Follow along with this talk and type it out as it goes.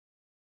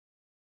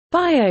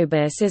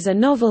Biobus is a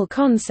novel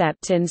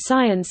concept in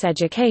science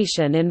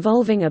education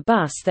involving a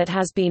bus that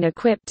has been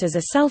equipped as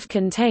a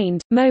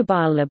self-contained,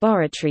 mobile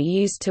laboratory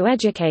used to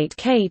educate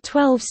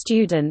K-12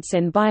 students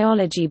in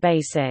biology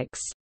basics.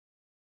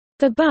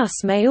 The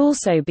bus may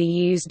also be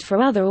used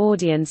for other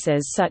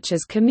audiences such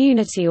as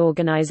community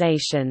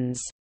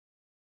organizations.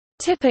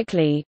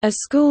 Typically, a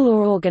school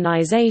or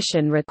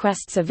organization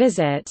requests a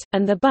visit,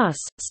 and the bus,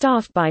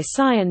 staffed by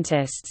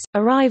scientists,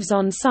 arrives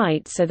on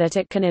site so that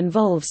it can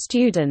involve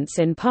students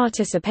in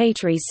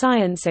participatory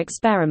science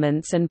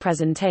experiments and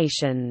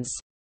presentations.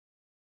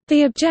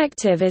 The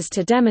objective is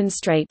to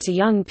demonstrate to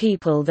young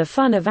people the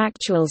fun of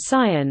actual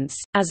science,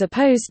 as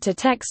opposed to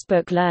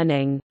textbook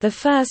learning. The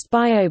first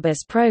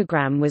Biobus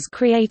program was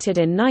created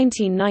in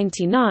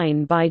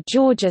 1999 by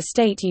Georgia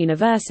State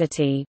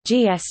University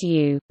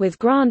 (GSU), with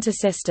grant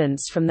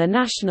assistance from the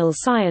National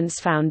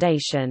Science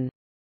Foundation.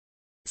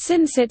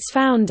 Since its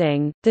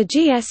founding, the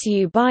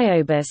GSU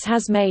Biobus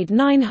has made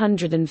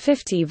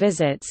 950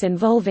 visits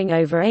involving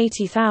over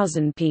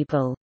 80,000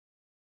 people.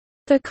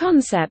 The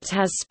concept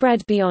has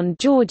spread beyond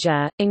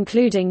Georgia,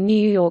 including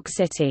New York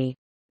City.